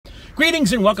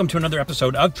Greetings and welcome to another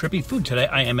episode of Trippy Food. Today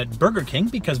I am at Burger King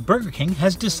because Burger King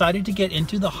has decided to get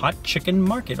into the hot chicken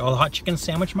market, or the hot chicken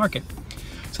sandwich market.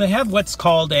 So they have what's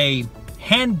called a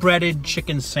hand-breaded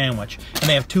chicken sandwich, and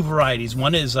they have two varieties.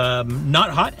 One is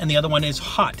not hot and the other one is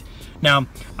hot. Now,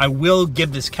 I will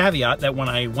give this caveat that when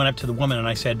I went up to the woman and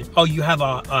I said, oh, you have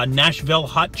a Nashville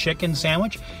hot chicken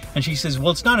sandwich? And she says, well,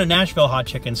 it's not a Nashville hot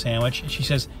chicken sandwich. She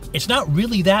says, it's not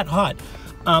really that hot.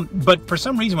 But for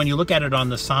some reason, when you look at it on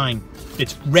the sign,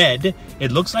 it's red.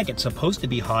 It looks like it's supposed to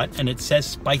be hot, and it says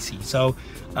spicy. So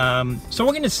we're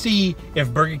going to see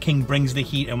if Burger King brings the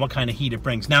heat and what kind of heat it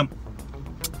brings. Now,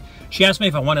 she asked me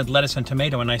if I wanted lettuce and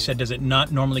tomato, and I said, does it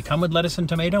not normally come with lettuce and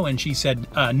tomato? And she said,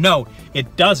 no,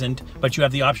 it doesn't, but you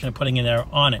have the option of putting it there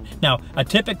on it. Now, a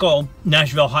typical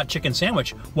Nashville hot chicken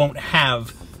sandwich won't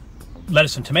have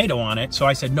lettuce and tomato on it, so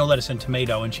I said no lettuce and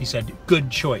tomato, and she said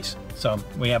good choice. So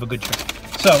we have a good choice.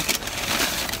 So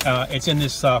it's in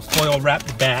this foil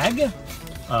wrapped bag.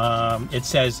 It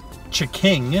says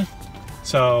chiking,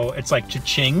 so it's like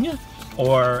cha-ching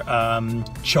or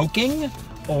choking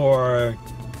or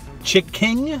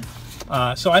chick-king.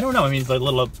 So I don't know. I mean, there's a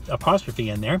little apostrophe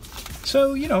in there.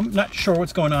 So, you know, I'm not sure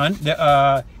what's going on.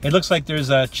 It looks like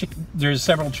there's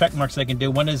several check marks they can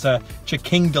do. One is a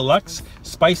Chiking Deluxe,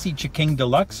 Spicy Chiking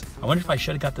Deluxe. I wonder if I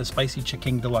should have got the Spicy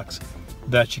Chiking Deluxe.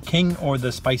 The Chiking or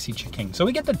the Spicy Chiking. So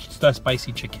we get the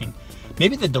Spicy Chiking.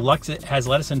 Maybe the Deluxe has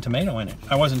lettuce and tomato in it.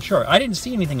 I wasn't sure. I didn't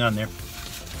see anything on there.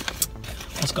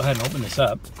 Let's go ahead and open this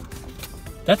up.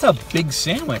 That's a big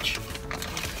sandwich.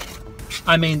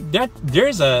 I mean,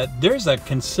 there's a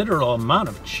considerable amount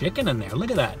of chicken in there. Look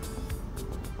at that.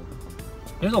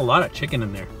 There's a lot of chicken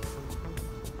in there.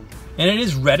 And it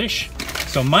is reddish.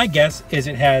 So my guess is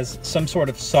it has some sort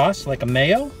of sauce like a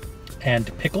mayo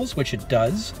and pickles, which it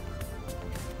does.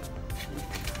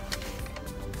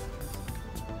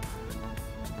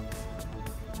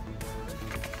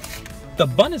 The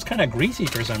bun is kind of greasy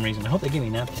for some reason. I hope they give me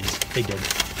napkins. They did.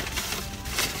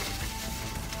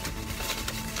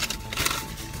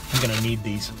 I'm gonna need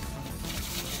these.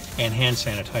 And hand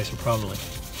sanitizer, probably.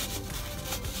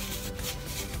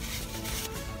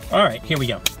 All right, here we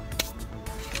go.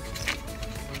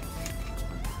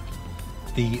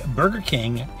 The Burger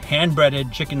King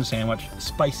hand-breaded chicken sandwich,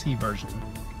 spicy version.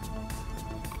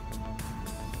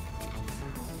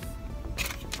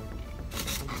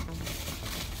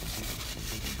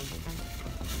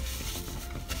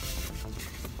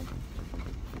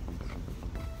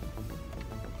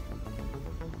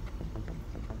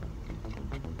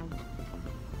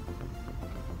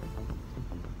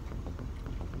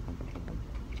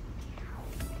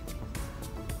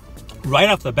 Right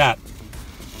off the bat,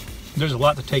 there's a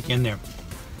lot to take in there.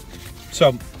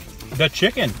 So the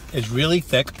chicken is really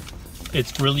thick.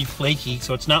 It's really flaky.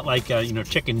 So it's not like you know,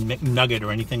 chicken McNugget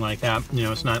or anything like that. You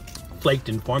know, it's not flaked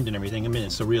and formed and everything. I mean,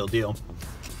 it's the real deal.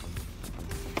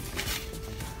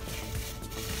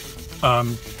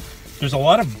 There's a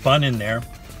lot of bun in there.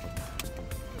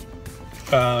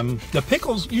 The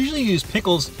pickles, usually you use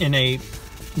pickles in a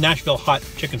Nashville hot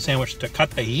chicken sandwich to cut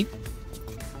the heat.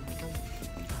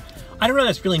 I don't know if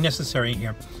that's really necessary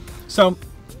here. So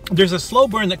there's a slow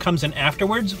burn that comes in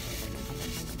afterwards.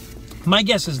 My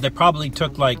guess is they probably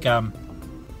took like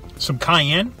some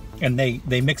cayenne and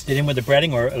they mixed it in with the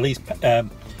breading, or at least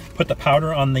put the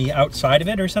powder on the outside of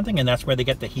it or something, and that's where they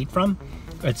get the heat from.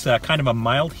 It's kind of a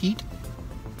mild heat.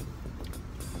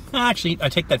 Actually, I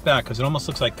take that back because it almost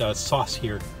looks like a sauce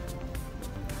here.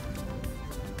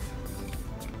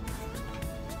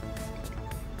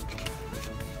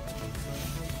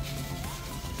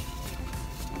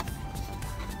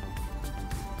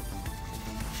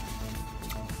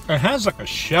 It has like a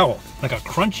shell, like a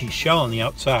crunchy shell on the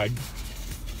outside.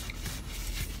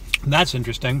 That's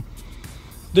interesting.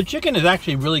 The chicken is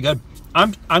actually really good.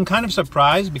 I'm kind of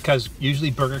surprised because usually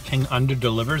Burger King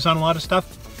under-delivers on a lot of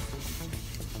stuff.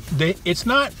 It's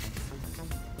not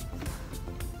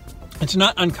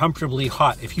uncomfortably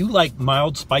hot. If you like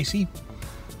mild spicy,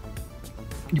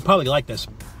 you probably like this.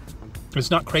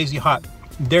 It's not crazy hot.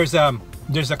 There's a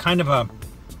kind of a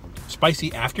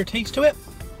spicy aftertaste to it.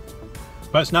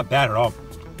 But it's not bad at all.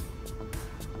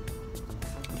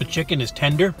 The chicken is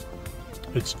tender,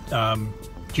 it's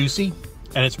juicy,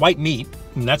 and it's white meat,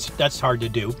 and that's hard to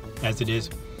do, as it is.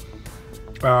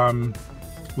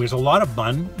 There's a lot of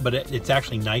bun, but it's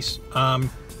actually nice. I'm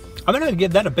gonna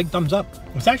give that a big thumbs up.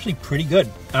 It's actually pretty good.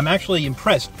 I'm actually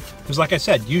impressed, because like I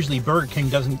said, usually Burger King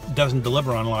doesn't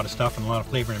deliver on a lot of stuff and a lot of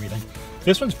flavor and everything.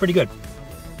 This one's pretty good.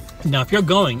 Now, if you're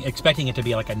going expecting it to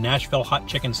be like a Nashville hot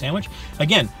chicken sandwich,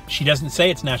 again, she doesn't say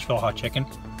it's Nashville hot chicken.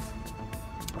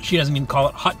 She doesn't even call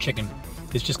it hot chicken.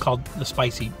 It's just called the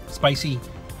spicy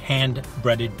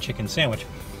hand-breaded chicken sandwich.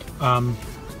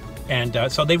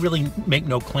 So they really make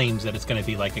no claims that it's going to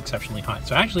be like exceptionally hot.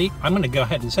 So actually, I'm going to go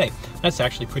ahead and say that's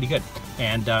actually pretty good.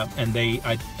 And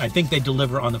I think they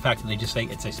deliver on the fact that they just say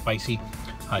it's a spicy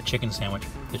chicken sandwich.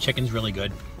 The chicken's really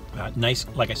good. Nice,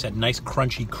 like I said, nice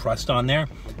crunchy crust on there.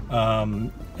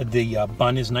 The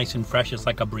bun is nice and fresh. It's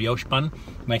like a brioche bun,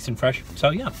 nice and fresh. So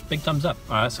yeah, big thumbs up.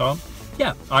 So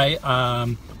yeah,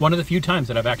 one of the few times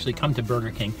that I've actually come to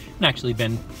Burger King and actually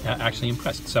been actually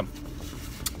impressed. So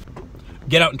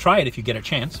get out and try it if you get a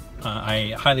chance.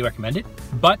 I highly recommend it,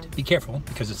 but be careful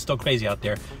because it's still crazy out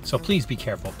there. So please be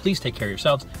careful. Please take care of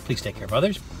yourselves. Please take care of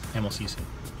others, and we'll see you soon.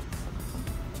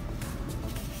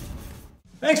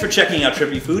 Thanks for checking out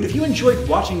Trippy Food. If you enjoyed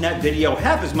watching that video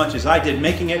half as much as I did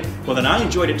making it, well then I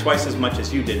enjoyed it twice as much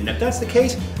as you did. And if that's the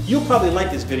case, you'll probably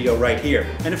like this video right here.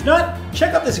 And if not,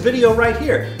 check out this video right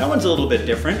here. That one's a little bit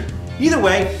different. Either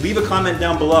way, leave a comment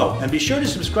down below. And be sure to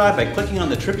subscribe by clicking on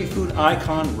the Trippy Food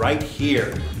icon right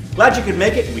here. Glad you could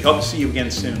make it, and we hope to see you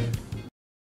again soon.